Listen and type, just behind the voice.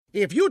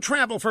If you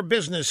travel for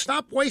business,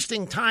 stop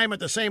wasting time at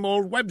the same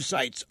old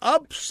websites.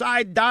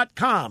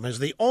 Upside.com is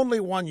the only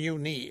one you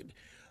need.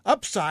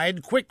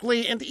 Upside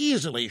quickly and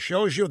easily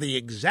shows you the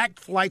exact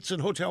flights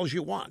and hotels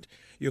you want.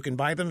 You can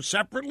buy them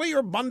separately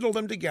or bundle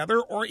them together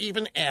or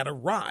even add a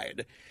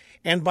ride.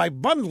 And by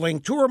bundling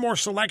 2 or more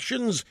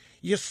selections,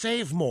 you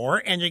save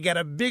more and you get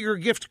a bigger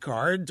gift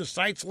card to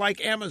sites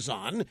like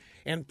Amazon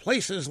and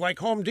places like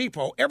Home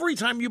Depot every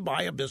time you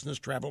buy a business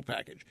travel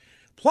package.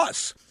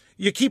 Plus,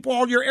 you keep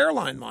all your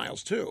airline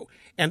miles, too.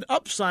 And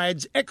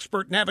Upside's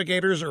expert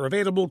navigators are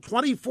available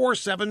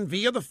 24/7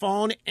 via the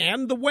phone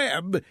and the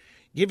web,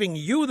 giving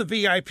you the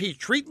VIP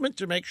treatment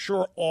to make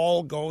sure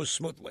all goes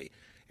smoothly.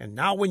 And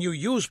now when you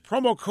use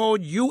promo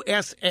code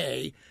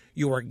USA,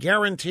 you are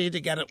guaranteed to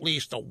get at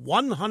least a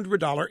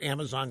 $100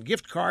 Amazon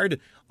gift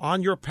card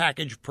on your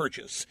package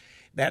purchase.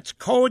 That's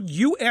code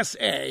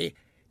USA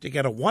to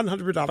get a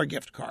 $100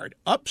 gift card.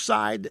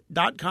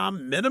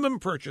 Upside.com, minimum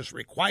purchase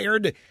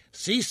required.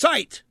 See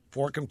site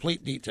for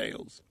complete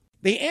details.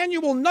 The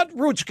annual Nut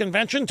Roots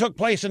Convention took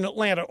place in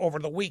Atlanta over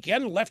the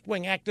weekend.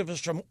 Left-wing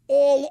activists from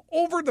all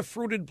over the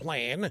fruited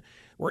plain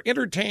were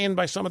entertained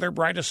by some of their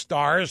brightest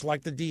stars,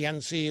 like the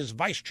DNC's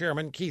Vice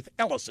Chairman Keith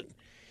Ellison.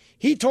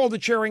 He told the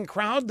cheering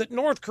crowd that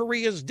North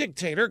Korea's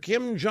dictator,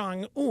 Kim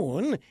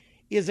Jong-un,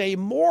 is a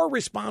more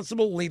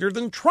responsible leader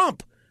than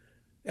Trump.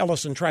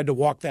 Ellison tried to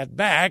walk that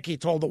back. He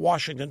told the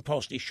Washington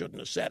Post he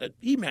shouldn't have said it.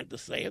 He meant to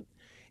say it,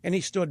 and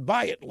he stood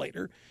by it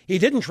later. He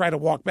didn't try to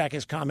walk back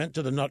his comment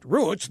to the Nut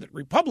Roots that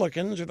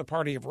Republicans are the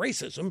party of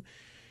racism.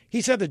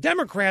 He said the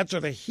Democrats are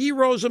the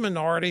heroes of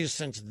minorities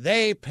since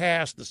they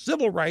passed the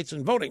Civil Rights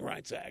and Voting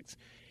Rights Acts.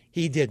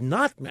 He did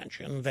not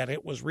mention that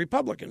it was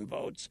Republican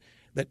votes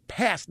that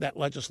passed that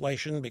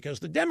legislation because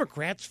the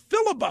Democrats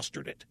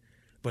filibustered it.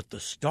 But the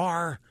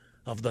star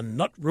of the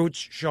Nut Roots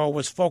show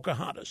was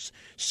Pocahontas,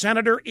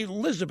 Senator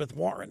Elizabeth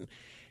Warren.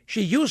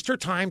 She used her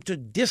time to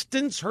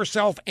distance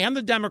herself and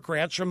the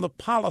Democrats from the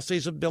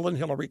policies of Bill and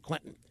Hillary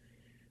Clinton.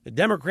 The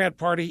Democrat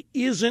Party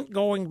isn't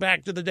going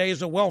back to the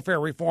days of welfare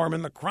reform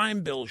and the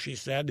crime bill, she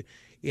said.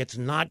 It's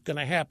not going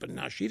to happen.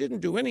 Now, she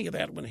didn't do any of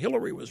that when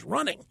Hillary was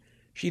running.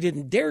 She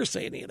didn't dare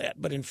say any of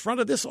that. But in front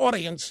of this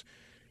audience,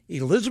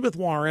 Elizabeth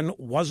Warren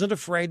wasn't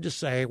afraid to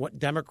say what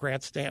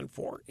Democrats stand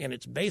for. And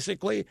it's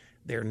basically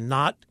they're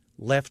not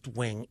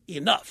left-wing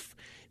enough.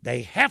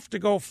 They have to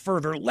go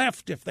further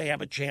left if they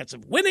have a chance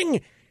of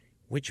winning,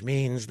 which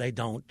means they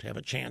don't have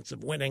a chance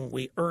of winning.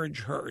 We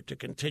urge her to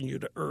continue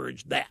to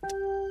urge that.